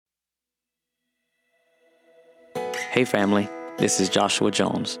Hey family, this is Joshua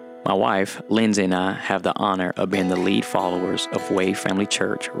Jones. My wife, Lindsay, and I have the honor of being the lead followers of Wave Family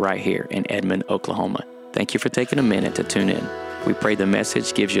Church right here in Edmond, Oklahoma. Thank you for taking a minute to tune in. We pray the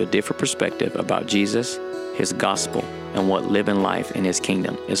message gives you a different perspective about Jesus, His gospel, and what living life in His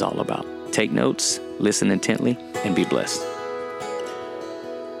kingdom is all about. Take notes, listen intently, and be blessed. All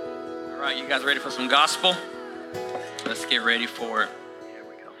right, you guys ready for some gospel? Let's get ready for it. Here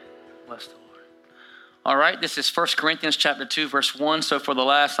we go. Bless the Lord. All right, this is 1 Corinthians chapter 2, verse 1. So for the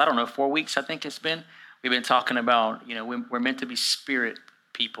last, 4 weeks, I think it's been, we've been talking about, we're meant to be spirit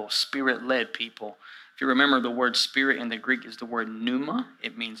people, spirit-led people. If you remember, the word spirit in the Greek is the word pneuma.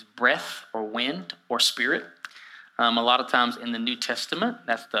 It means breath or wind or spirit. A lot of times in the New Testament,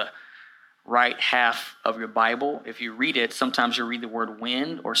 that's the right half of your Bible. If you read it, sometimes you read the word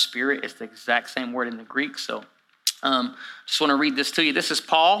wind or spirit. It's the exact same word in the Greek. So just want to read this to you. This is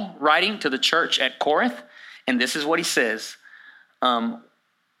Paul writing to the church at Corinth, and this is what he says. And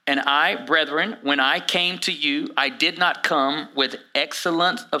I, brethren, when I came to you, I did not come with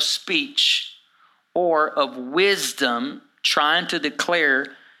excellence of speech or of wisdom, trying to declare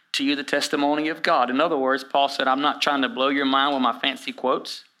to you the testimony of God. In other words, Paul said, I'm not trying to blow your mind with my fancy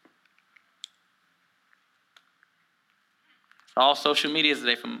quotes. All social media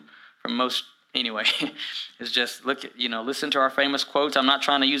today from most. Anyway, it's just listen to our famous quotes. I'm not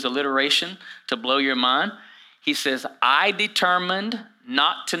trying to use alliteration to blow your mind. He says, I determined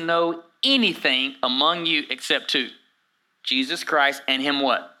not to know anything among you except two, Jesus Christ and him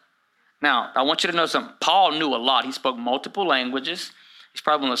what? Now, I want you to know something. Paul knew a lot. He spoke multiple languages. He's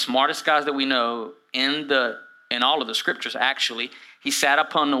probably one of the smartest guys that we know in all of the scriptures, actually. He sat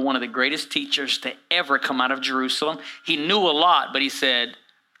upon one of the greatest teachers to ever come out of Jerusalem. He knew a lot, but he said,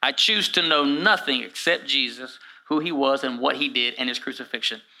 I choose to know nothing except Jesus, who he was and what he did and his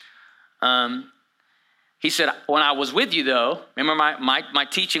crucifixion. He said, when I was with you, though, remember my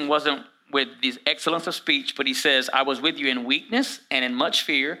teaching wasn't with this excellence of speech, but he says, I was with you in weakness and in much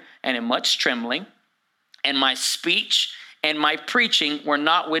fear and in much trembling. And my speech and my preaching were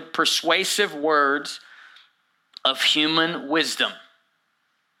not with persuasive words of human wisdom.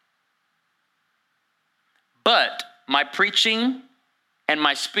 But my preaching and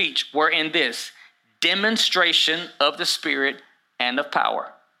my speech were in this demonstration of the Spirit and of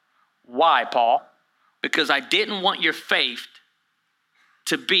power. Why, Paul? Because I didn't want your faith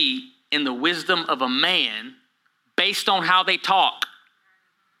to be in the wisdom of a man based on how they talk.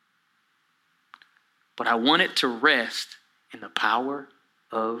 But I want it to rest in the power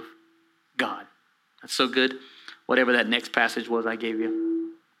of God. That's so good. Whatever that next passage was I gave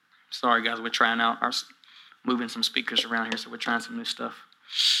you. Sorry, guys, we're trying out moving some speakers around here, so we're trying some new stuff.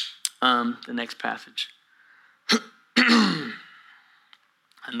 The next passage. I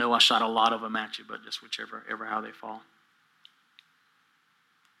know I shot a lot of them at you, but just whichever how they fall.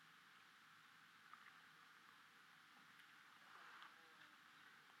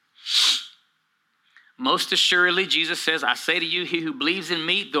 Most assuredly, Jesus says, I say to you, he who believes in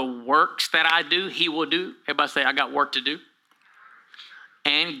me, the works that I do, he will do. Everybody say, I got work to do.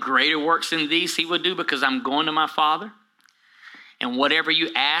 And greater works than these he will do, because I'm going to my Father. And whatever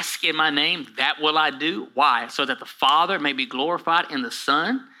you ask in my name, that will I do. Why? So that the Father may be glorified in the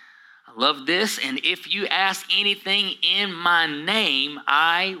Son. I love this. And if you ask anything in my name,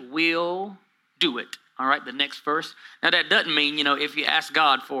 I will do it. All right, the next verse. Now that doesn't mean, if you ask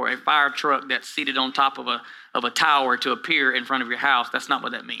God for a fire truck that's seated on top of a tower to appear in front of your house, that's not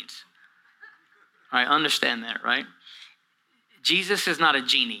what that means. All right, understand that, right? Jesus is not a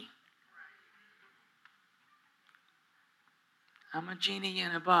genie. I'm a genie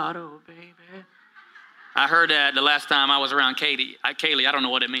in a bottle, baby. I heard that the last time I was around Kaylee. I don't know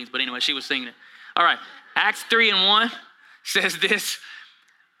what it means, but anyway, she was singing it. All right, Acts 3:1 says this.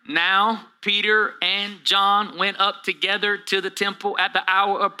 Now Peter and John went up together to the temple at the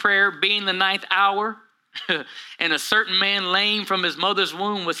hour of prayer, being the 9th hour. And a certain man lame from his mother's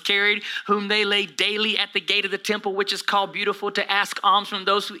womb was carried, whom they laid daily at the gate of the temple, which is called Beautiful, to ask alms from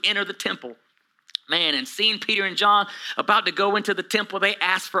those who enter the temple. Man, and seeing Peter and John about to go into the temple, they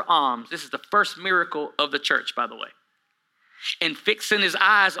asked for alms. This is the first miracle of the church, by the way. And fixing his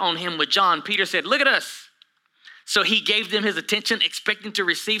eyes on him with John, Peter said, look at us. So he gave them his attention, expecting to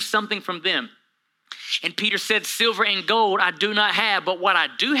receive something from them. And Peter said, silver and gold I do not have, but what I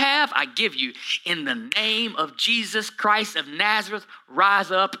do have, I give you. In the name of Jesus Christ of Nazareth,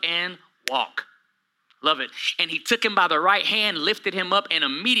 rise up and walk. Love it. And he took him by the right hand, lifted him up, and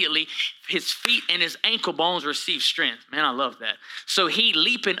immediately his feet and his ankle bones received strength. Man, I love that. So he,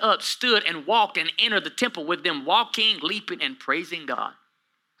 leaping up, stood and walked and entered the temple with them, walking, leaping, and praising God.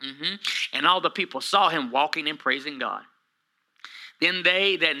 And all the people saw him walking and praising God. Then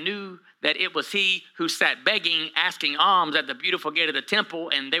they that knew that it was he who sat begging, asking alms at the beautiful gate of the temple,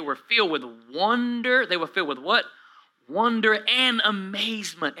 and they were filled with wonder. They were filled with what? Wonder and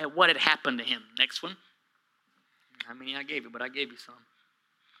amazement at what had happened to him. Next one. How many I gave you, but I gave you some.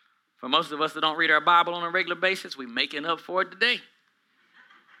 For most of us that don't read our Bible on a regular basis, we're making up for it today.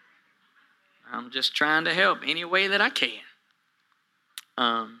 I'm just trying to help any way that I can.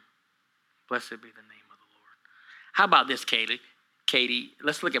 Blessed be the name of the Lord. How about this, Katie? Katie,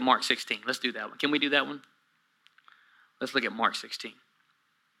 let's look at Mark 16. Let's do that one. Can we do that one? Let's look at Mark 16.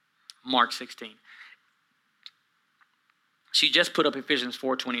 Mark 16. She just put up Ephesians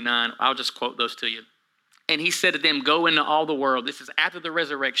 4:29. I'll just quote those to you. And he said to them, go into all the world. This is after the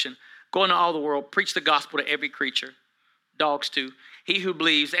resurrection. Go into all the world. Preach the gospel to every creature. Dogs too. He who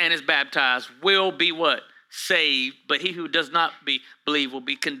believes and is baptized will be what? Saved. But he who does not believe will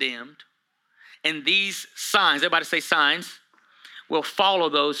be condemned. And these signs, everybody say signs, will follow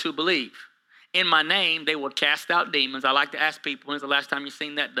those who believe. In my name, they will cast out demons. I like to ask people, when's the last time you've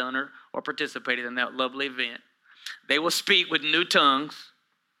seen that done or participated in that lovely event? They will speak with new tongues.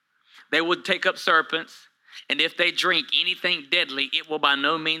 They will take up serpents. And if they drink anything deadly, it will by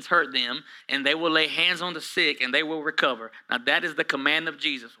no means hurt them. And they will lay hands on the sick and they will recover. Now that is the command of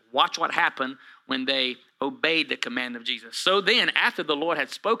Jesus. Watch what happened when they obeyed the command of Jesus. So then, after the Lord had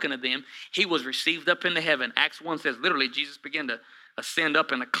spoken to them, he was received up into heaven. Acts 1 says, literally, Jesus began to ascend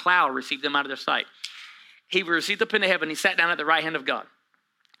up and a cloud received them out of their sight. He was received up into heaven. He sat down at the right hand of God.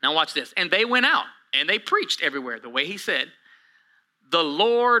 Now watch this. And they went out and they preached everywhere the way he said, the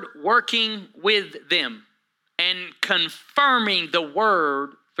Lord working with them and confirming the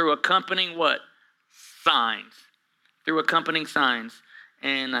word through accompanying what? Signs. Through accompanying signs.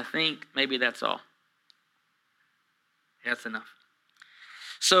 And I think maybe that's all. That's enough.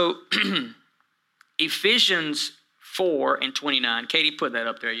 So Ephesians 4:29. Katie put that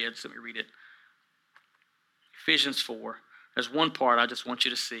up there. Yeah, just let me read it. Ephesians 4. There's one part I just want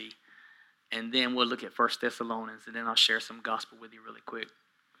you to see. And then we'll look at 1 Thessalonians. And then I'll share some gospel with you really quick.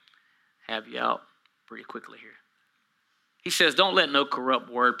 Have you out pretty quickly here. He says, don't let no corrupt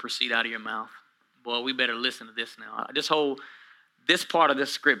word proceed out of your mouth. Boy, we better listen to this now. This part of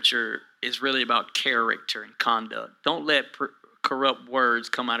this scripture is really about character and conduct. Don't let corrupt words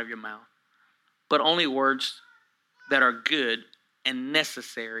come out of your mouth, but only words that are good and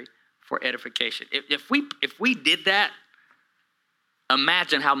necessary for edification. If we did that,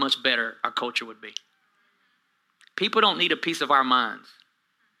 imagine how much better our culture would be. People don't need a piece of our minds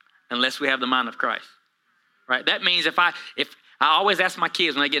unless we have the mind of Christ, right? That means if I always ask my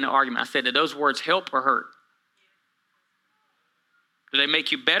kids when they get in an argument, I said, do those words help or hurt? Do they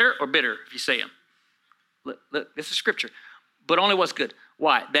make you better or bitter if you say them? Look, this is scripture. But only what's good.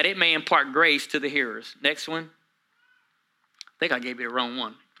 Why? That it may impart grace to the hearers. Next one. I think I gave you the wrong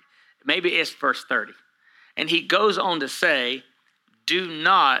one. Maybe it's verse 30. And he goes on to say, do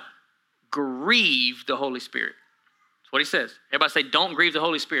not grieve the Holy Spirit. That's what he says. Everybody say, don't grieve the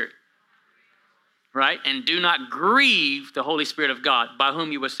Holy Spirit. Right? And do not grieve the Holy Spirit of God, by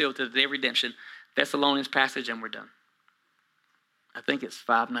whom you were sealed to the day of redemption. Thessalonians passage, and we're done. I think it's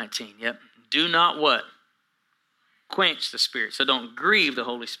 5:19. Yep. Do not what? Quench the Spirit. So don't grieve the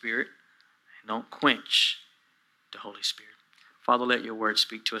Holy Spirit. And don't quench the Holy Spirit. Father, let your word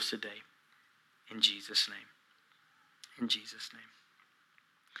speak to us today. In Jesus' name. In Jesus' name.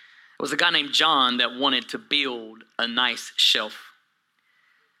 There was a guy named John that wanted to build a nice shelf.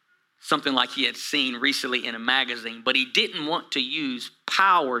 Something like he had seen recently in a magazine. But he didn't want to use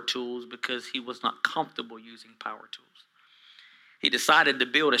power tools because he was not comfortable using power tools. He decided to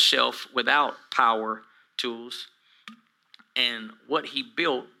build a shelf without power tools. And what he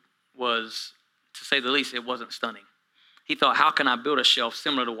built was, to say the least, it wasn't stunning. He thought, how can I build a shelf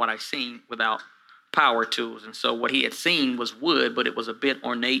similar to what I've seen without power tools? And so what he had seen was wood, but it was a bit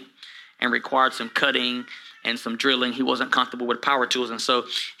ornate and required some cutting and some drilling. He wasn't comfortable with power tools. And so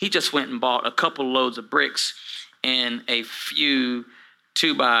he just went and bought a couple loads of bricks and a few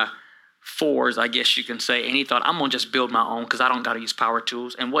 2x4s, I guess you can say. And he thought, I'm going to just build my own because I don't got to use power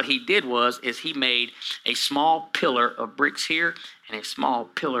tools. And what he did is he made a small pillar of bricks here and a small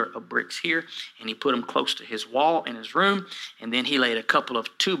pillar of bricks here. And he put them close to his wall in his room. And then he laid a couple of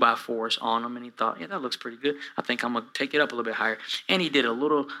 2x4s on them. And he thought, yeah, that looks pretty good. I think I'm going to take it up a little bit higher. And he did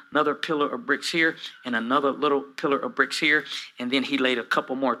another pillar of bricks here and another little pillar of bricks here. And then he laid a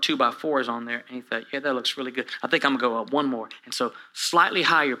couple more 2x4s on there. And he thought, yeah, that looks really good. I think I'm going to go up one more. And so slightly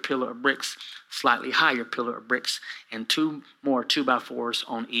higher pillar of bricks, slightly higher pillar of bricks, and 2 more 2x4s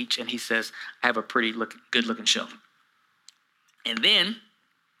on each. And he says, I have a pretty good looking shelf. And then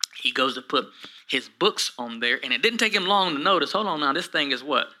he goes to put his books on there, and it didn't take him long to notice, hold on now, this thing is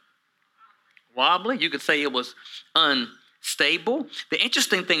what? Wobbly. You could say it was unstable. The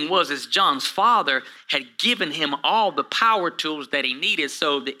interesting thing is John's father had given him all the power tools that he needed.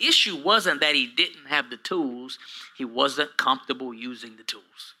 So the issue wasn't that he didn't have the tools. He wasn't comfortable using the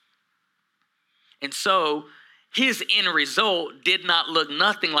tools. And so his end result did not look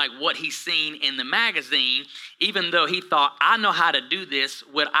nothing like what he's seen in the magazine, even though he thought, I know how to do this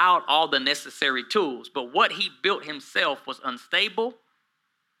without all the necessary tools. But what he built himself was unstable.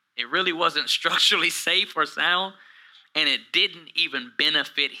 It really wasn't structurally safe or sound, and it didn't even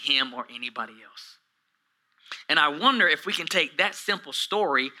benefit him or anybody else. And I wonder if we can take that simple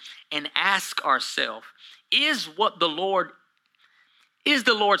story and ask ourselves, is the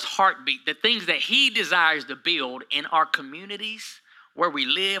Lord's heartbeat, the things that he desires to build in our communities, where we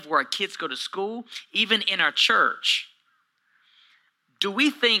live, where our kids go to school, even in our church? Do we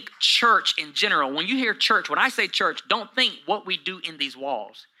think church in general, when you hear church, when I say church, don't think what we do in these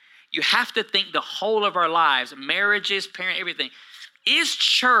walls. You have to think the whole of our lives, marriages, parent, everything. Is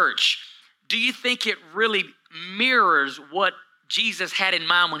church, do you think it really mirrors what Jesus had in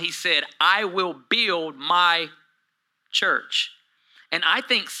mind when he said, I will build my church? And I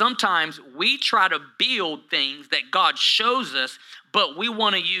think sometimes we try to build things that God shows us, but we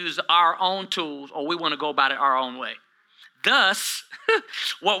want to use our own tools, or we want to go about it our own way. Thus,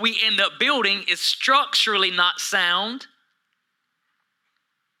 what we end up building is structurally not sound.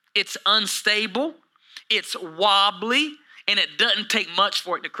 It's unstable, it's wobbly, and it doesn't take much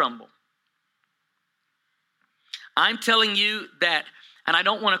for it to crumble. I'm telling you that, and I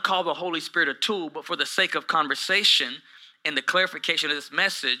don't want to call the Holy Spirit a tool, but for the sake of conversation and the clarification of this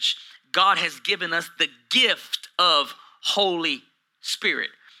message, God has given us the gift of Holy Spirit.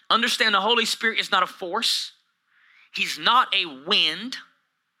 Understand, the Holy Spirit is not a force. He's not a wind.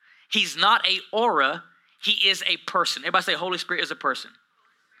 He's not an aura. He is a person. Everybody say, Holy Spirit is a person.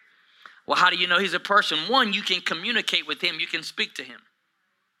 Well, how do you know he's a person? One, you can communicate with him. You can speak to him.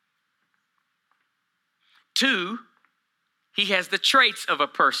 Two, he has the traits of a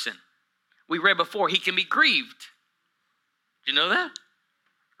person. We read before, he can be grieved. Do you know that?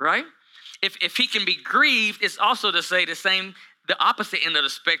 Right? If he can be grieved, it's also to say the opposite end of the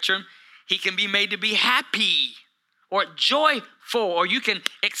spectrum. He can be made to be happy or joyful, or you can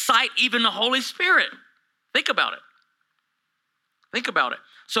excite even the Holy Spirit. Think about it. Think about it.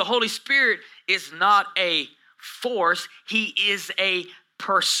 So Holy Spirit is not a force. He is a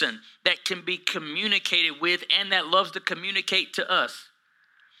person that can be communicated with and that loves to communicate to us.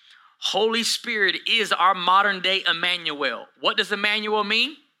 Holy Spirit is our modern day Emmanuel. What does Emmanuel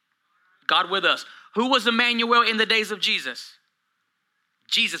mean? God with us. Who was Emmanuel in the days of Jesus?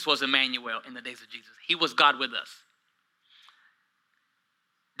 Jesus was Emmanuel in the days of Jesus. He was God with us.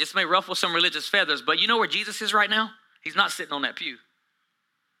 This may ruffle some religious feathers, but you know where Jesus is right now? He's not sitting on that pew.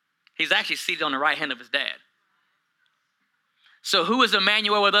 He's actually seated on the right hand of his dad. So who is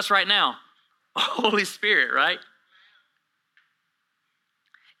Emmanuel with us right now? Holy Spirit, right?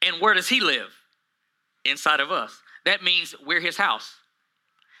 And where does he live? Inside of us. That means we're his house.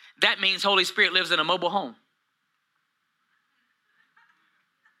 That means Holy Spirit lives in a mobile home.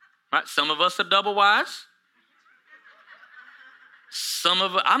 Right? Some of us are double wides. Some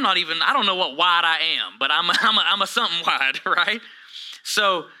of us, I don't know what wide I am, but I'm a something wide, right?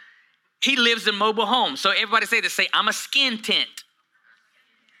 So he lives in mobile homes. So everybody say, I'm a skin tent.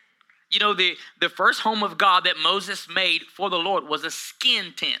 You know, the first home of God that Moses made for the Lord was a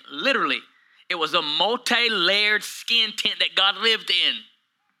skin tent. Literally, it was a multi-layered skin tent that God lived in.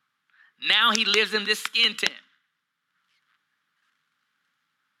 Now he lives in this skin tent.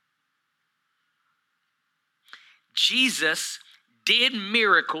 Jesus did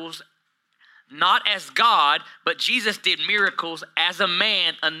miracles not as God, but Jesus did miracles as a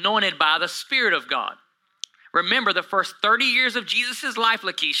man anointed by the Spirit of God. Remember, the first 30 years of Jesus' life,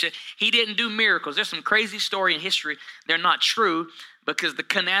 Lakeisha, he didn't do miracles. There's some crazy story in history. They're not true because the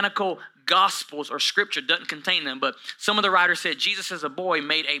canonical Gospels or Scripture doesn't contain them. But some of the writers said Jesus as a boy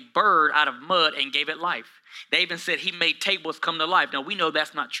made a bird out of mud and gave it life. They even said he made tables come to life. Now, we know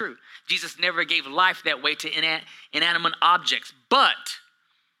that's not true. Jesus never gave life that way to inanimate objects. But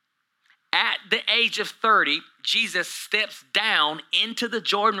at the age of 30, Jesus steps down into the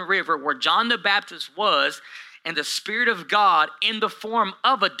Jordan River where John the Baptist was, and the Spirit of God in the form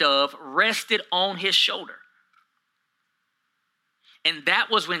of a dove rested on his shoulder. And that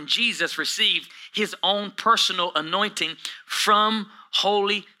was when Jesus received his own personal anointing from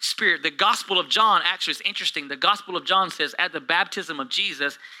Holy Spirit. The Gospel of John actually is interesting. The Gospel of John says at the baptism of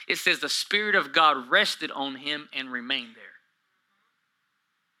Jesus, it says the Spirit of God rested on him and remained there.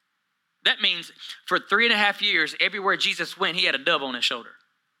 That means for 3.5 years, everywhere Jesus went, he had a dove on his shoulder.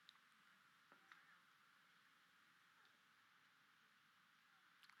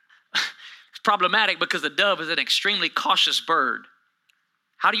 It's problematic because the dove is an extremely cautious bird.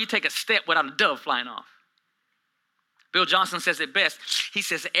 How do you take a step without a dove flying off? Bill Johnson says it best. He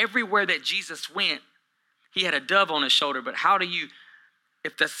says everywhere that Jesus went, he had a dove on his shoulder. But how do you,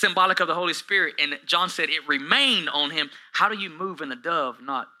 if that's symbolic of the Holy Spirit, and John said it remained on him, how do you move in a dove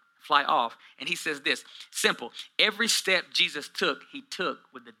not fly off? And he says this, simple. Every step Jesus took, he took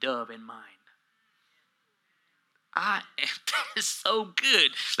with the dove in mind. That is so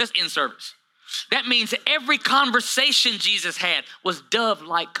good. Let's end service. That means every conversation Jesus had was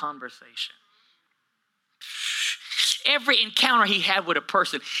dove-like conversation. Every encounter he had with a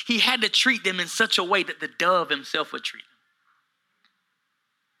person, he had to treat them in such a way that the dove himself would treat them.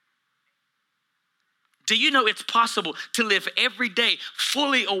 Do you know it's possible to live every day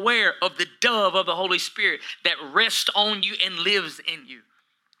fully aware of the dove of the Holy Spirit that rests on you and lives in you?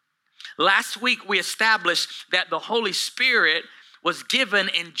 Last week we established that the Holy Spirit was given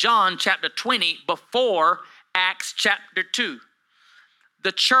in John chapter 20 before Acts chapter 2.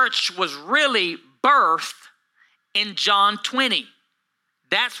 The church was really birthed in John 20.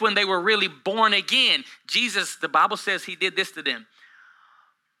 That's when they were really born again. Jesus, the Bible says he did this to them.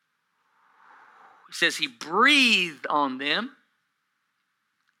 It says he breathed on them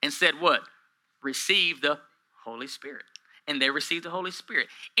and said what? Receive the Holy Spirit. And they received the Holy Spirit.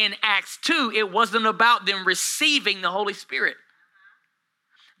 In Acts 2, it wasn't about them receiving the Holy Spirit.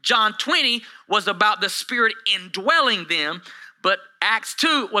 John 20 was about the Spirit indwelling them, but Acts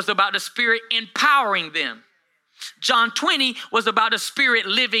 2 was about the Spirit empowering them. John 20 was about the Spirit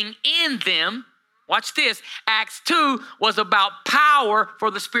living in them. Watch this. Acts 2 was about power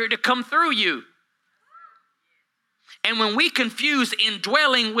for the Spirit to come through you. And when we confuse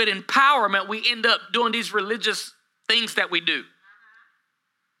indwelling with empowerment, we end up doing these religious things that we do.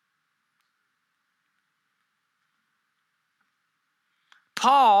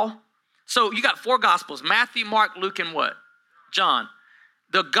 Paul, so you got 4 Gospels, Matthew, Mark, Luke, and what? John.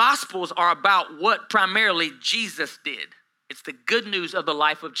 The Gospels are about what primarily Jesus did. It's the good news of the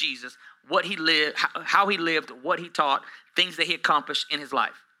life of Jesus, what he lived, how he lived, what he taught, things that he accomplished in his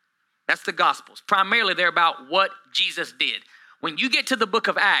life. That's the Gospels. Primarily, they're about what Jesus did. When you get to the book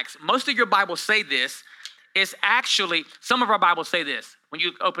of Acts, most of your Bibles say this. It's actually, some of our Bibles say this. When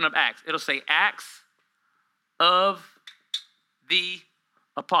you open up Acts, it'll say Acts of the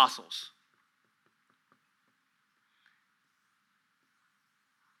Apostles.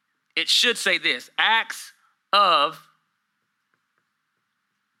 It should say this, Acts of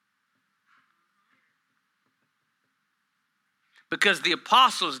because the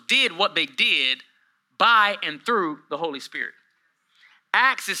apostles did what they did by and through the Holy Spirit.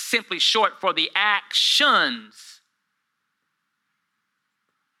 Acts is simply short for the actions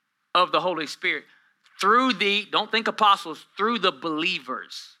of the Holy Spirit through the, don't think apostles, through the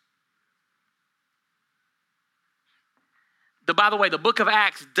believers. By the way, the book of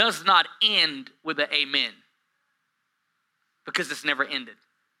Acts does not end with an amen because it's never ended.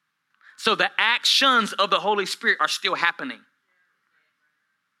 So the actions of the Holy Spirit are still happening.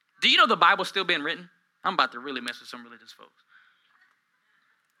 Do you know the Bible's still being written? I'm about to really mess with some religious folks.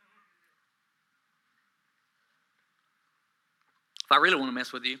 If I really want to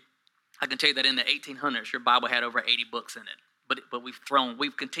mess with you, I can tell you that in the 1800s, your Bible had over 80 books in it. But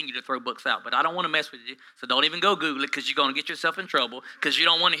we've continued to throw books out. But I don't want to mess with you, so don't even go Google it because you're going to get yourself in trouble because you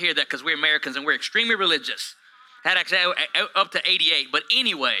don't want to hear that because we're Americans and we're extremely religious. Had actually up to 88. But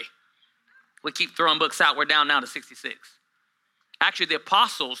anyway, we keep throwing books out. We're down now to 66. Actually, the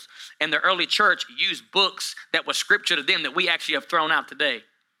apostles and the early church used books that were scripture to them that we actually have thrown out today.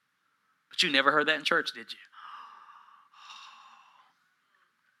 But you never heard that in church, did you?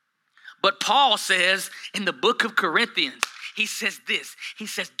 But Paul says in the book of Corinthians, he says this. He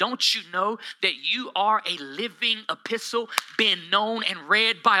says, don't you know that you are a living epistle being known and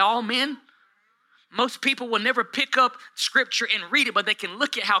read by all men? Most people will never pick up scripture and read it, but they can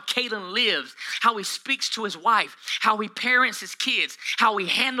look at how Caleb lives, how he speaks to his wife, how he parents his kids, how he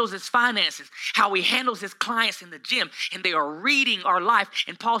handles his finances, how he handles his clients in the gym, and they are reading our life.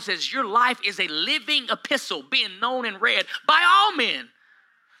 And Paul says, your life is a living epistle being known and read by all men.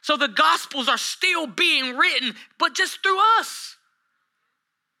 So the Gospels are still being written, but just through us.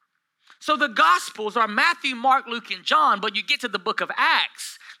 So the Gospels are Matthew, Mark, Luke, and John, but you get to the book of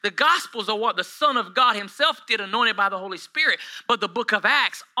Acts. The Gospels are what the Son of God himself did, anointed by the Holy Spirit. But the book of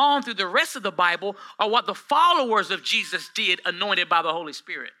Acts, on through the rest of the Bible, are what the followers of Jesus did, anointed by the Holy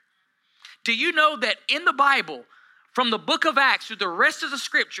Spirit. Do you know that in the Bible, from the book of Acts through the rest of the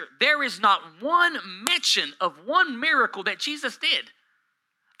scripture, there is not one mention of one miracle that Jesus did.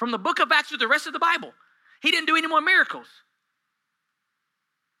 From the book of Acts through the rest of the Bible, he didn't do any more miracles.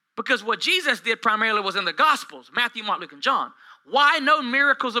 Because what Jesus did primarily was in the Gospels, Matthew, Mark, Luke, and John. Why no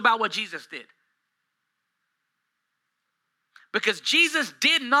miracles about what Jesus did? Because Jesus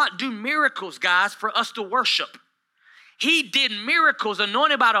did not do miracles, guys, for us to worship. He did miracles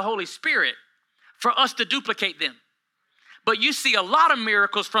anointed by the Holy Spirit for us to duplicate them. But you see a lot of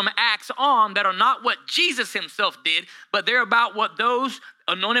miracles from Acts on that are not what Jesus himself did, but they're about what those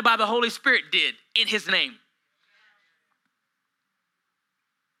anointed by the Holy Spirit did in his name.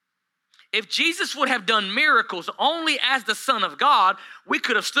 If Jesus would have done miracles only as the Son of God, we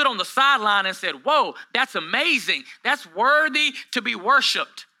could have stood on the sideline and said, whoa, that's amazing. That's worthy to be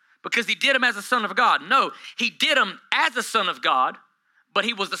worshiped because he did them as the Son of God. No, he did them as the Son of God, but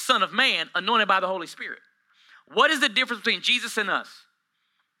he was the Son of Man anointed by the Holy Spirit. What is the difference between Jesus and us?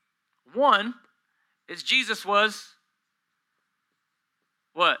 One is Jesus was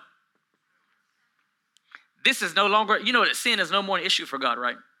what? This is no longer, you know that sin is no more an issue for God,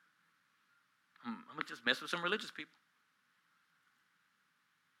 right? I'm going to just mess with some religious people.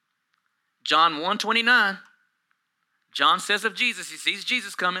 John 1:29. John says of Jesus, he sees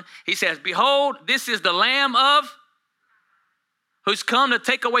Jesus coming. He says, behold, this is the Lamb of who's come to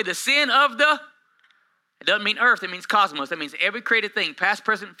take away the sin of the, it doesn't mean earth, it means cosmos. That means every created thing, past,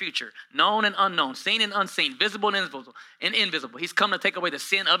 present, and future, known and unknown, seen and unseen, visible and invisible. He's come to take away the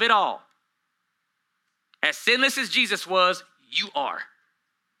sin of it all. As sinless as Jesus was, you are.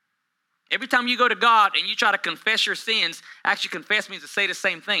 Every time you go to God and you try to confess your sins, actually confess means to say the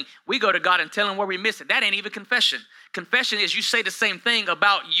same thing. We go to God and tell him where we miss it. That ain't even confession. Confession is you say the same thing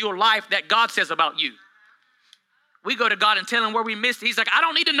about your life that God says about you. We go to God and tell him where we missed it. He's like, I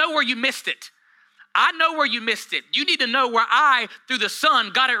don't need to know where you missed it. I know where you missed it. You need to know where I, through the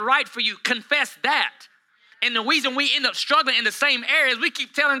Son, got it right for you. Confess that. And the reason we end up struggling in the same areas, we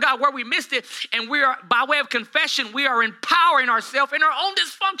keep telling God where we missed it, and we are, by way of confession, we are empowering ourselves in our own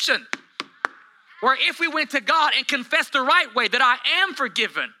dysfunction. Or if we went to God and confessed the right way, that I am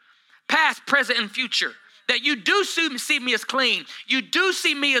forgiven, past, present, and future, that you do see me as clean, you do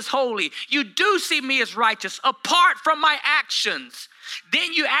see me as holy, you do see me as righteous, apart from my actions,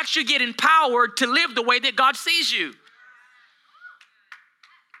 then you actually get empowered to live the way that God sees you.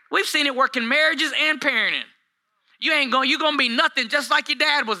 We've seen it work in marriages and parenting. You're gonna be nothing just like your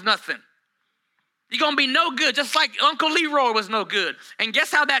dad was nothing. You're going to be no good, just like Uncle Leroy was no good. And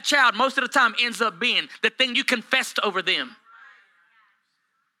guess how that child most of the time ends up being? The thing you confessed over them.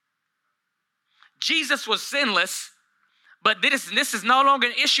 Jesus was sinless, but this is no longer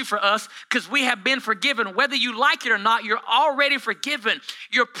an issue for us because we have been forgiven. Whether you like it or not, you're already forgiven.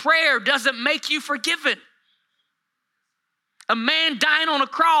 Your prayer doesn't make you forgiven. A man dying on a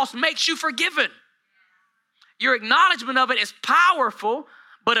cross makes you forgiven. Your acknowledgement of it is powerful,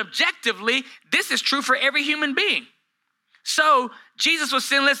 but objectively, this is true for every human being. So, Jesus was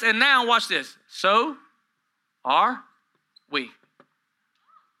sinless, and now, watch this. So are we.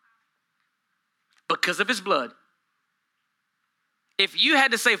 Because of his blood. If you had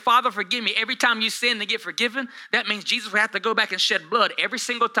to say, Father, forgive me, every time you sin to get forgiven, that means Jesus would have to go back and shed blood every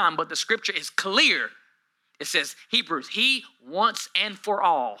single time. But the scripture is clear. It says, Hebrews, he once and for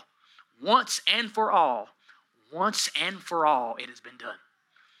all, once and for all, once and for all, it has been done.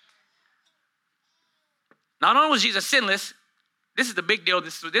 Not only was Jesus sinless, this is the big deal.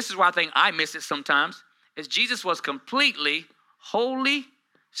 This is why I think I miss it sometimes, is Jesus was completely Holy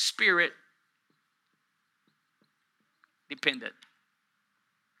Spirit dependent.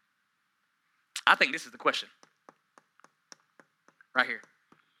 I think this is the question right here.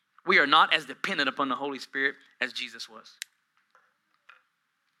 We are not as dependent upon the Holy Spirit as Jesus was.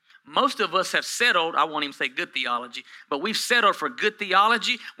 Most of us have settled, I won't even say good theology, but we've settled for good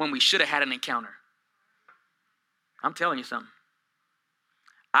theology when we should have had an encounter. I'm telling you something.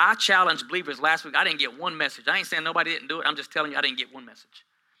 I challenged believers last week. I didn't get one message. I ain't saying nobody didn't do it. I'm just telling you I didn't get one message.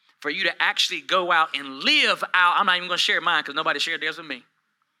 For you to actually go out and live out. I'm not even going to share mine because nobody shared theirs with me.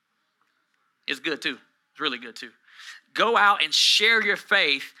 It's good too. It's really good too. Go out and share your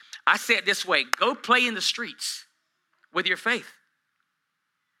faith. I say it this way. Go play in the streets with your faith.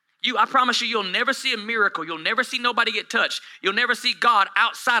 I promise you, you'll never see a miracle. You'll never see nobody get touched. You'll never see God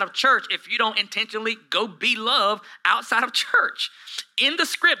outside of church if you don't intentionally go be love outside of church. In the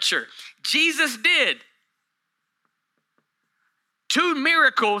scripture, Jesus did 2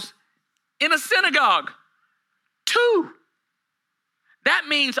 miracles in a synagogue. 2. That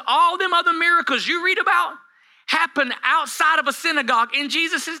means all them other miracles you read about happened outside of a synagogue in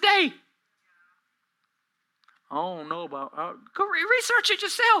Jesus' day. I don't know about, go research it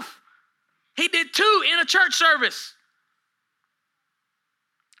yourself. He did 2 in a church service.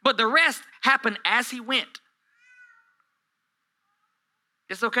 But the rest happened as he went.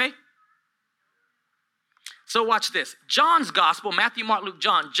 It's okay? So watch this. John's gospel, Matthew, Mark, Luke,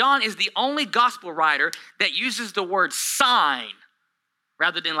 John. John is the only gospel writer that uses the word sign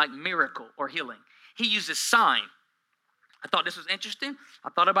rather than like miracle or healing. He uses sign. I thought this was interesting. I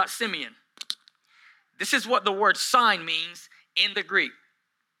thought about Simeon. This is what the word sign means in the Greek.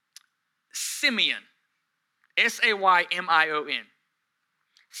 Simeon. Saymion.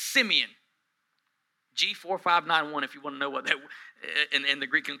 Simeon. G4591 if you want to know what that in the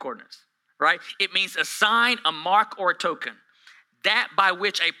Greek concordance. Right? It means a sign, a mark, or a token. That by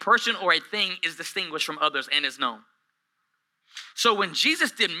which a person or a thing is distinguished from others and is known. So when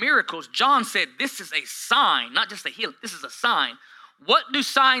Jesus did miracles, John said this is a sign, not just a healing. This is a sign. What do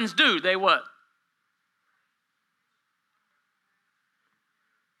signs do? They what?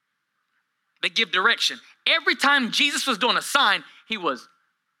 They give direction. Every time Jesus was doing a sign, he was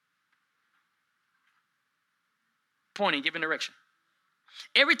pointing, giving direction.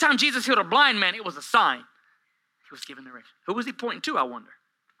 Every time Jesus healed a blind man, it was a sign. He was giving direction. Who was he pointing to, I wonder?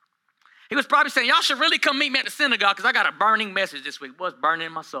 He was probably saying, y'all should really come meet me at the synagogue because I got a burning message this week. What's burning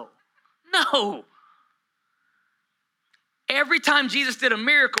in my soul? No. Every time Jesus did a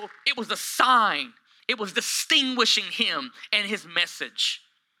miracle, it was a sign. It was distinguishing him and his message.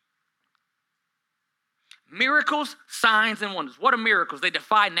 Miracles, signs, and wonders. What are miracles? They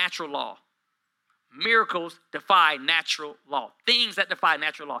defy natural law. Miracles defy natural law. Things that defy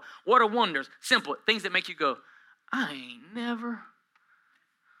natural law. What are wonders? Simple. Things that make you go, I ain't never.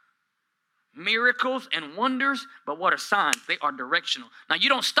 Miracles and wonders, but what are signs? They are directional. Now, you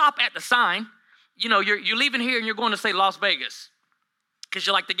don't stop at the sign. You know, you're leaving here and you're going to say Las Vegas because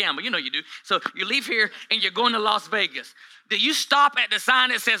you like to gamble. You know you do. So you leave here and you're going to Las Vegas. Do you stop at the sign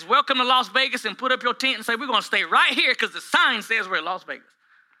that says, welcome to Las Vegas and put up your tent and say, we're going to stay right here because the sign says we're at Las Vegas?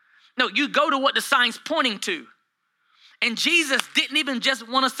 No, you go to what the sign's pointing to. And Jesus didn't even just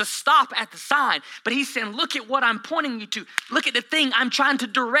want us to stop at the sign, but he's saying, look at what I'm pointing you to. Look at the thing I'm trying to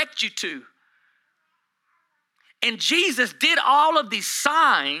direct you to. And Jesus did all of these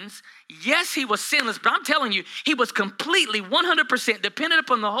signs. Yes, he was sinless, but I'm telling you, he was completely 100% dependent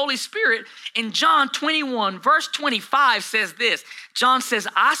upon the Holy Spirit. In John 21, verse 25 says this. John says,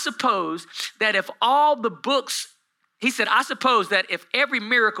 I suppose that if all the books, he said, I suppose that if every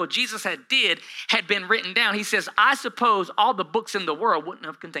miracle Jesus had been written down, he says, I suppose all the books in the world wouldn't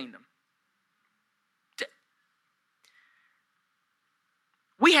have contained them.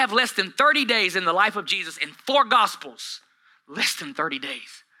 We have less than 30 days in the life of Jesus in 4 gospels. Less than 30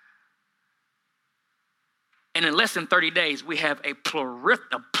 days. And in less than 30 days, we have a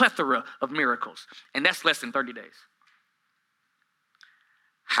plethora of miracles. And that's less than 30 days.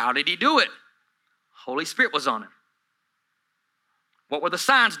 How did he do it? Holy Spirit was on him. What were the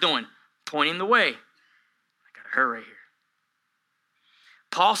signs doing? Pointing the way. I got to hurry here.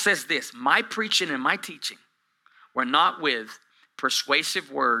 Paul says this, my preaching and my teaching were not with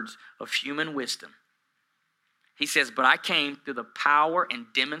persuasive words of human wisdom. He says, but I came through the power and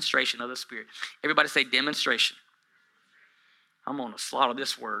demonstration of the Spirit. Everybody say demonstration. I'm going to slaughter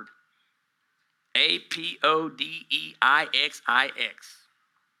this word. Apodeixix.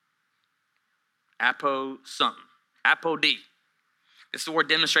 Apo something. Apod. This is the word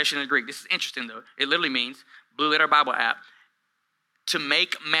demonstration in the Greek. This is interesting though. It literally means, Blue Letter Bible app, to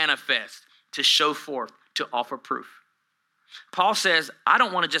make manifest, to show forth, to offer proof. Paul says, I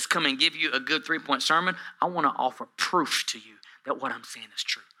don't want to just come and give you a good 3-point sermon. I want to offer proof to you that what I'm saying is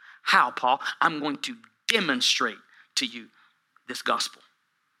true. How, Paul? I'm going to demonstrate to you this gospel.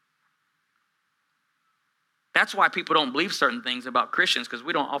 That's why people don't believe certain things about Christians, because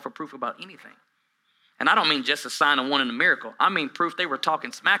we don't offer proof about anything. And I don't mean just a sign of one and a miracle. I mean proof they were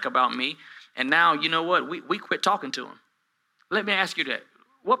talking smack about me, and now, you know what? We quit talking to them. Let me ask you that.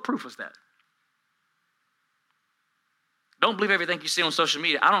 What proof was that? Don't believe everything you see on social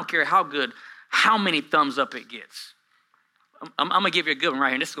media. I don't care how good, how many thumbs up it gets. I'm going to give you a good one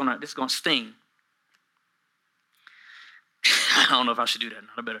right here. This is going to sting. I don't know if I should do that.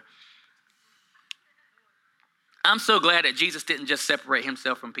 I better. I'm so glad that Jesus didn't just separate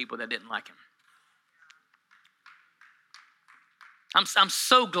himself from people that didn't like him. I'm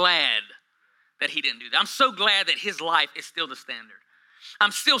so glad that he didn't do that. I'm so glad that his life is still the standard.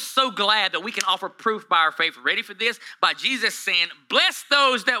 I'm still so glad that we can offer proof by our faith. Ready for this? By Jesus saying, bless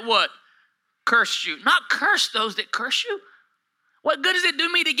those that what? Curse you. Not curse those that curse you. What good does it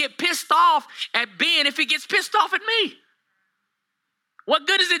do me to get pissed off at Ben if he gets pissed off at me? What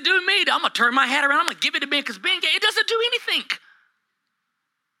good does it do me? I'm going to turn my hat around. I'm going to give it to Ben because Ben, it doesn't do anything.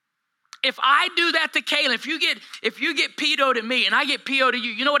 If I do that to Kaylin, if you get PO'd at me and I get PO'd to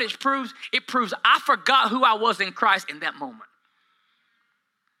you, you know what it proves? It proves I forgot who I was in Christ in that moment.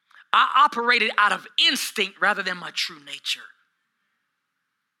 I operated out of instinct rather than my true nature.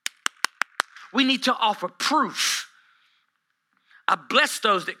 We need to offer proof. I bless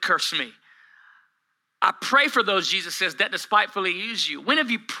those that curse me. I pray for those, Jesus says, that despitefully use you. When have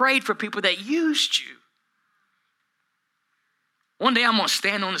you prayed for people that used you? One day I'm going to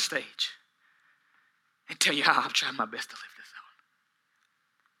stand on the stage and tell you how I've tried my best to live this out.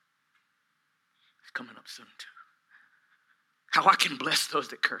 It's coming up soon too. How I can bless those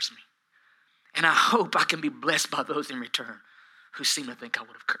that curse me. And I hope I can be blessed by those in return who seem to think I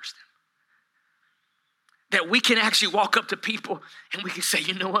would have cursed them. That we can actually walk up to people and we can say,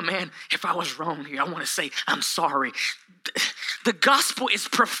 you know what, man, if I was wrong here, I want to say, I'm sorry. The gospel is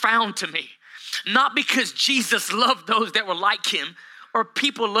profound to me. Not because Jesus loved those that were like him, or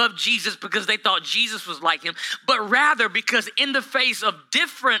people loved Jesus because they thought Jesus was like him, but rather because in the face of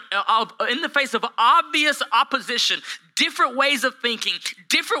obvious opposition, different ways of thinking,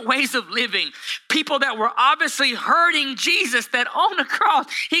 different ways of living, people that were obviously hurting Jesus, that on the cross,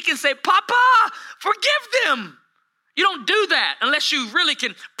 he can say, Papa, forgive them. You don't do that unless you really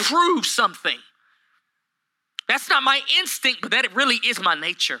can prove something. That's not my instinct, but that really is my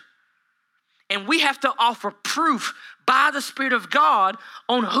nature. And we have to offer proof by the Spirit of God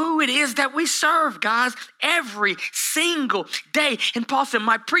on who it is that we serve, guys, every single day. And Paul said,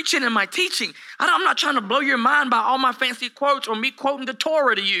 my preaching and my teaching, I'm not trying to blow your mind by all my fancy quotes or me quoting the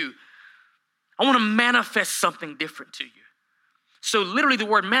Torah to you. I want to manifest something different to you. So literally the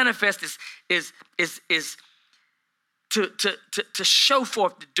word manifest is to show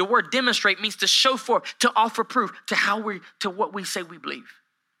forth. The word demonstrate means to show forth, to offer proof to what we say we believe.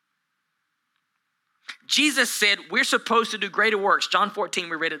 Jesus said we're supposed to do greater works. John 14,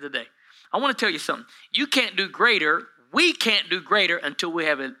 we read it today. I want to tell you something. You can't do greater. We can't do greater until we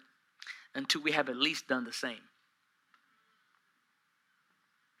have at least done the same.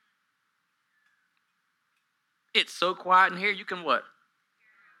 It's so quiet in here, you can what?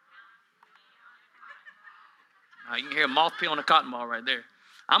 Now you can hear a moth pee on a cotton ball right there.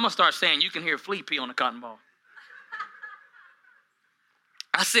 I'm going to start saying you can hear a flea pee on a cotton ball.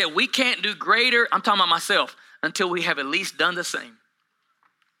 I said we can't do greater, I'm talking about myself, until we have at least done the same.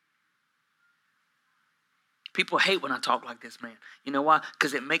 People hate when I talk like this, man. You know why?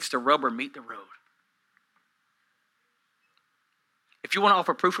 Because it makes the rubber meet the road. If you want to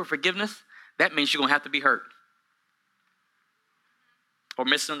offer proof of forgiveness, that means you're going to have to be hurt or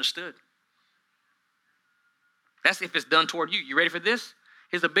misunderstood. That's if it's done toward you. You ready for this?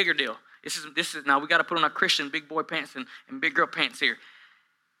 Here's a bigger deal. This is now we got to put on our Christian big boy pants and big girl pants here.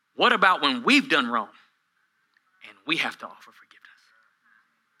 What about when we've done wrong and we have to offer forgiveness?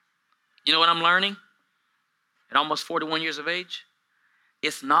 You know what I'm learning at almost 41 years of age?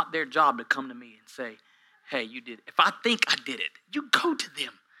 It's not their job to come to me and say, hey, you did it. If I think I did it, you go to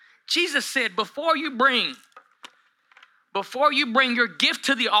them. Jesus said, before you bring your gift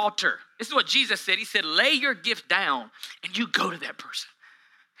to the altar, this is what Jesus said. He said, lay your gift down and you go to that person.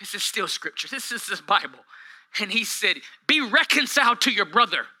 This is still scripture. This is this Bible. And he said, be reconciled to your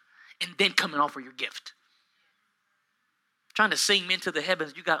brother and then come and offer your gift. Trying to sing me into the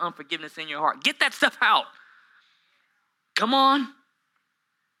heavens, you got unforgiveness in your heart. Get that stuff out. Come on.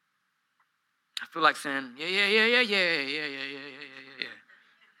 I feel like saying, yeah.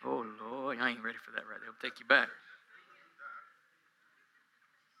 Oh, Lord, I ain't ready for that right there. I'll take you back.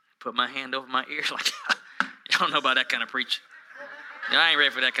 Put my hand over my ear like, y'all don't know about that kind of preaching. I ain't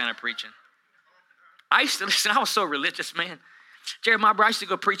ready for that kind of preaching. I used to listen. I was so religious, man. Jeremiah, I used to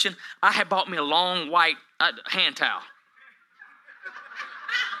go preaching. I had bought me a long white hand towel.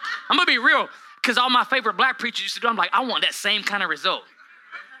 I'm going to be real, because all my favorite black preachers used to do, I'm like, I want that same kind of result.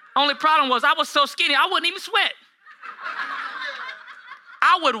 Only problem was I was so skinny, I wouldn't even sweat.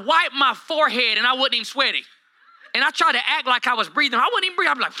 I would wipe my forehead and I wasn't even sweaty. And I tried to act like I was breathing. I wouldn't even breathe.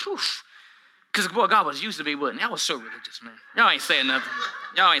 I'd be like, phew. Because, boy, God was used to me, wasn't he? I was so religious, man. Y'all ain't saying nothing.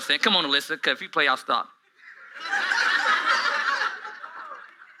 Y'all ain't saying, come on, Alyssa, because if you play, I'll stop.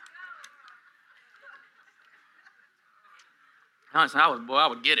 Honestly, I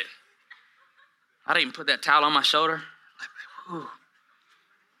would get it. I didn't even put that towel on my shoulder. Like, whew.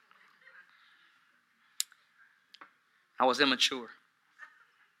 I was immature.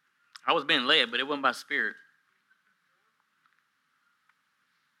 I was being led, but it wasn't by spirit.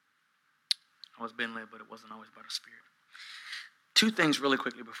 I was being led, but it wasn't always by the Spirit. Two things really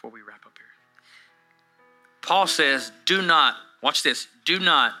quickly before we wrap up here. Paul says, do not, watch this, do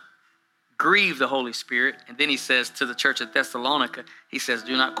not grieve the Holy Spirit. And then he says to the church at Thessalonica, he says,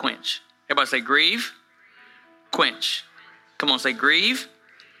 do not quench. Everybody say grieve, quench. Come on, say grieve,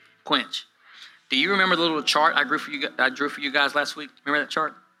 quench. Do you remember the little chart I drew for you guys last week? Remember that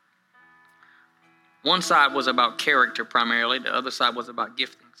chart? One side was about character primarily. The other side was about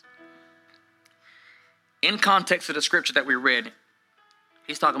giftings. In context of the scripture that we read,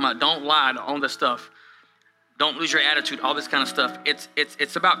 he's talking about don't lie on this stuff. Don't lose your attitude, all this kind of stuff.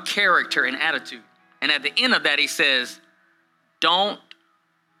 It's about character and attitude. And at the end of that, he says, don't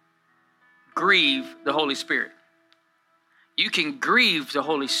grieve the Holy Spirit. You can grieve the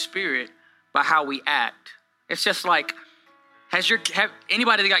Holy Spirit by how we act. It's just like, have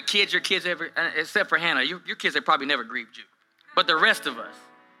anybody that got kids, your kids ever, except for Hannah, your kids have probably never grieved you. But the rest of us,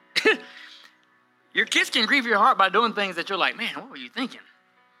 your kids can grieve your heart by doing things that you're like, man, what were you thinking?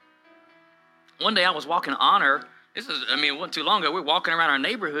 One day I was walking Honor. It wasn't too long ago. We were walking around our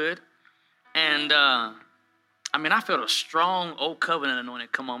neighborhood. And, I felt a strong old covenant anointing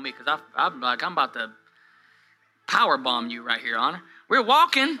come on me. Because I'm about to power bomb you right here, Honor. We're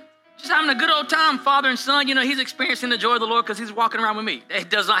walking, just having a good old time, father and son. You know, he's experiencing the joy of the Lord because he's walking around with me. It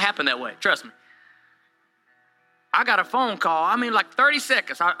does not happen that way. Trust me. I got a phone call. 30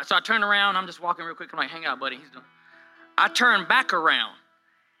 seconds. So I turn around. I'm just walking real quick. I'm like, hang out, buddy. He's doing. I turn back around.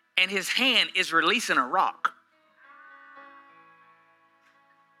 And his hand is releasing a rock.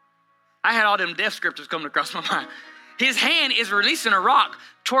 I had all them death scriptures coming across my mind. His hand is releasing a rock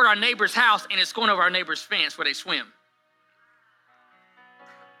toward our neighbor's house, and it's going over our neighbor's fence where they swim.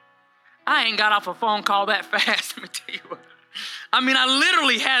 I ain't got off a phone call that fast. Let me tell you what. I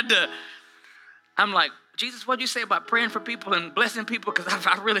literally had to. I'm like, Jesus, what'd you say about praying for people and blessing people? Because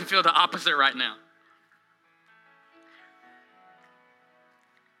I really feel the opposite right now.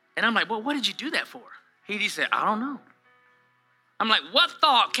 And I'm like, well, what did you do that for? He said, I don't know. I'm like, what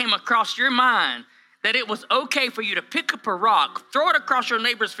thought came across your mind that it was okay for you to pick up a rock, throw it across your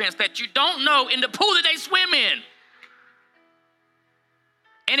neighbor's fence that you don't know in the pool that they swim in?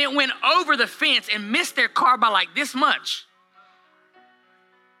 And it went over the fence and missed their car by like this much.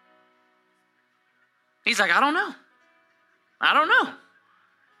 He's like, I don't know.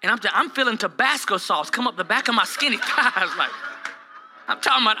 And I'm feeling Tabasco sauce come up the back of my skinny thighs like, I'm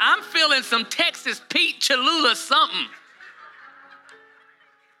talking about, I'm feeling some Texas Pete Cholula something.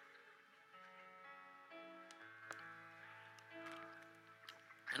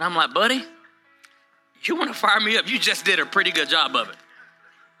 And I'm like, buddy, you want to fire me up? You just did a pretty good job of it.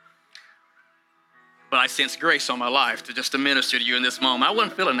 But I sense grace on my life to minister to you in this moment. I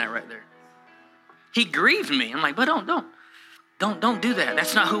wasn't feeling that right there. He grieved me. I'm like, but don't do that.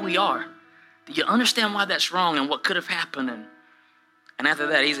 That's not who we are. Do you understand why that's wrong and what could have happened? And after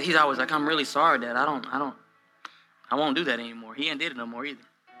that, he's always like, I'm really sorry, Dad. I won't do that anymore. He ain't did it no more either.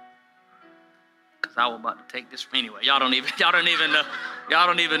 Because I was about to take this. Anyway, y'all don't even know. Y'all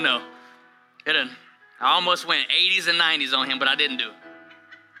don't even know. I almost went 80s and 90s on him, but I didn't do it.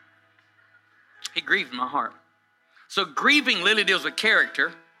 He grieved my heart. So grieving literally deals with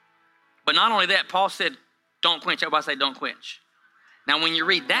character. But not only that, Paul said, don't quench. Everybody say, don't quench. Now, when you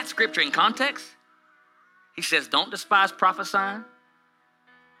read that scripture in context, he says, don't despise prophesying.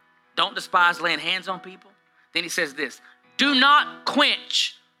 Don't despise laying hands on people. Then he says this, do not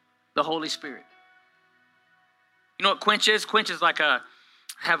quench the Holy Spirit. You know what quench is? Quench is like I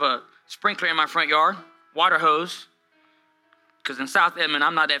have a sprinkler in my front yard, water hose. Because in South Edmond,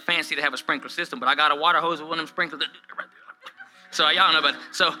 I'm not that fancy to have a sprinkler system, but I got a water hose with one of them sprinklers. So y'all know about it.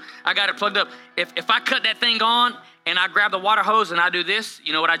 So I got it plugged up. If I cut that thing on and I grab the water hose and I do this,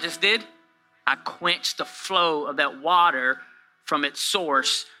 you know what I just did? I quenched the flow of that water from its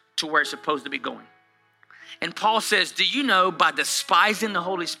source to where it's supposed to be going. And Paul says, do you know by despising the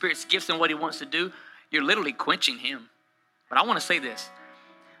Holy Spirit's gifts and what he wants to do, you're literally quenching him. But I want to say this.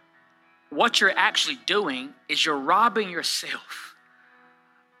 What you're actually doing is you're robbing yourself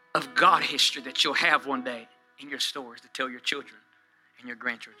of God history that you'll have one day in your stories to tell your children and your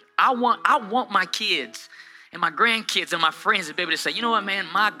grandchildren. I want my kids and my grandkids and my friends to be able to say, you know what, man,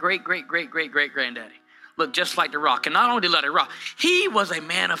 my great-great-great-great-great-granddaddy looked just like the rock. And not only did he the rock, he was a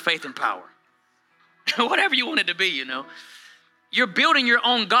man of faith and power. Whatever you want it to be, you know. You're building your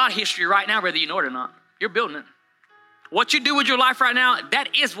own God history right now, whether you know it or not. You're building it. What you do with your life right now,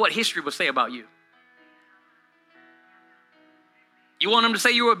 that is what history will say about you. You want them to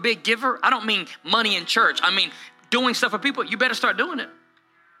say you were a big giver? I don't mean money in church. I mean doing stuff for people. You better start doing it.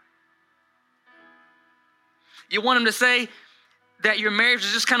 You want them to say that your marriage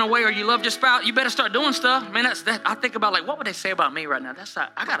is this kind of way or you love your spouse? You better start doing stuff. Man, I think about like, what would they say about me right now?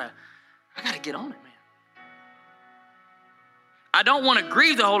 I gotta get on it, man. I don't want to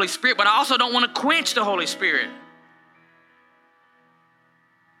grieve the Holy Spirit, but I also don't want to quench the Holy Spirit.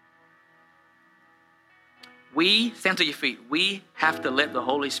 Stand to your feet. We have to let the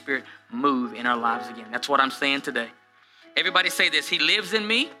Holy Spirit move in our lives again. That's what I'm saying today. Everybody say this. He lives in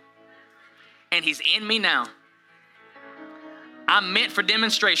me and he's in me now. I'm meant for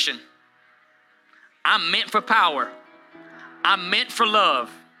demonstration. I'm meant for power. I'm meant for love.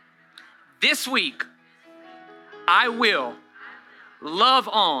 This week, I will love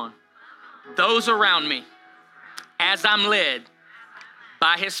on those around me as I'm led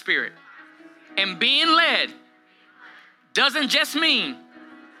by his Spirit. And being led doesn't just mean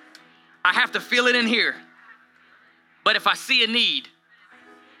I have to feel it in here. But if I see a need,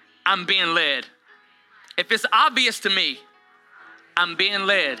 I'm being led. If it's obvious to me, I'm being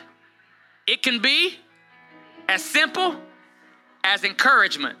led. It can be as simple as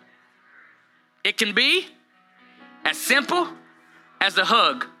encouragement. It can be as simple as a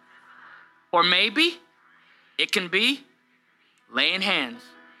hug. Or maybe it can be laying hands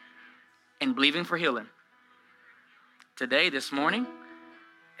and believing for healing. Today, this morning,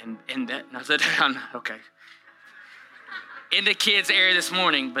 and that, I said, okay. In the kids' area this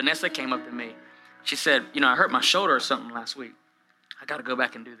morning, Vanessa came up to me. She said, I hurt my shoulder or something last week. I got to go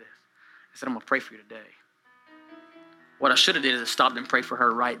back and do this. I said, I'm going to pray for you today. What I should have did is stopped and prayed for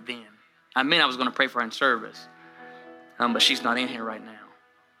her right then. I mean, I was going to pray for her in service, but she's not in here right now.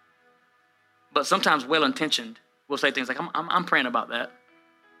 But sometimes well-intentioned, we'll say things like, I'm praying about that.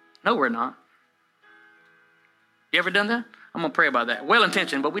 No, we're not. You ever done that? I'm going to pray about that.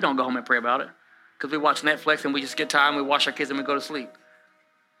 Well-intentioned, but we don't go home and pray about it because we watch Netflix and we just get tired and we wash our kids and we go to sleep.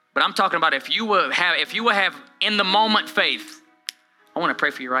 But I'm talking about if you will have in the moment faith, I want to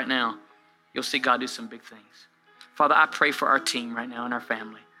pray for you right now. You'll see God do some big things. Father, I pray for our team right now and our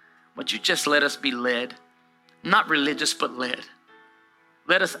family. Would you just let us be led, not religious, but led.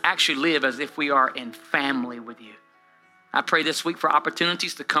 Let us actually live as if we are in family with you. I pray this week for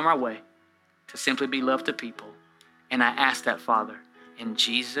opportunities to come our way to simply be love to people. And I ask that, Father, in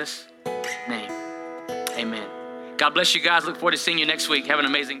Jesus' name, amen. God bless you guys. Look forward to seeing you next week. Have an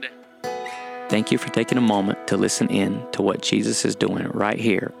amazing day. Thank you for taking a moment to listen in to what Jesus is doing right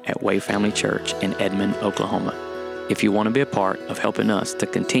here at Way Family Church in Edmond, Oklahoma. If you want to be a part of helping us to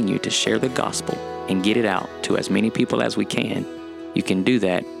continue to share the gospel and get it out to as many people as we can do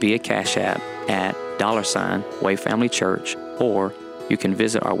that via Cash App at $Way Family Church, or you can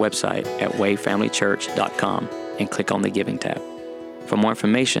visit our website at wayfamilychurch.com and click on the Giving tab. For more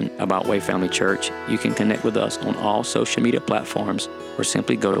information about Way Family Church, you can connect with us on all social media platforms or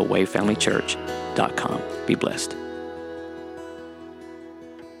simply go to wayfamilychurch.com. Be blessed.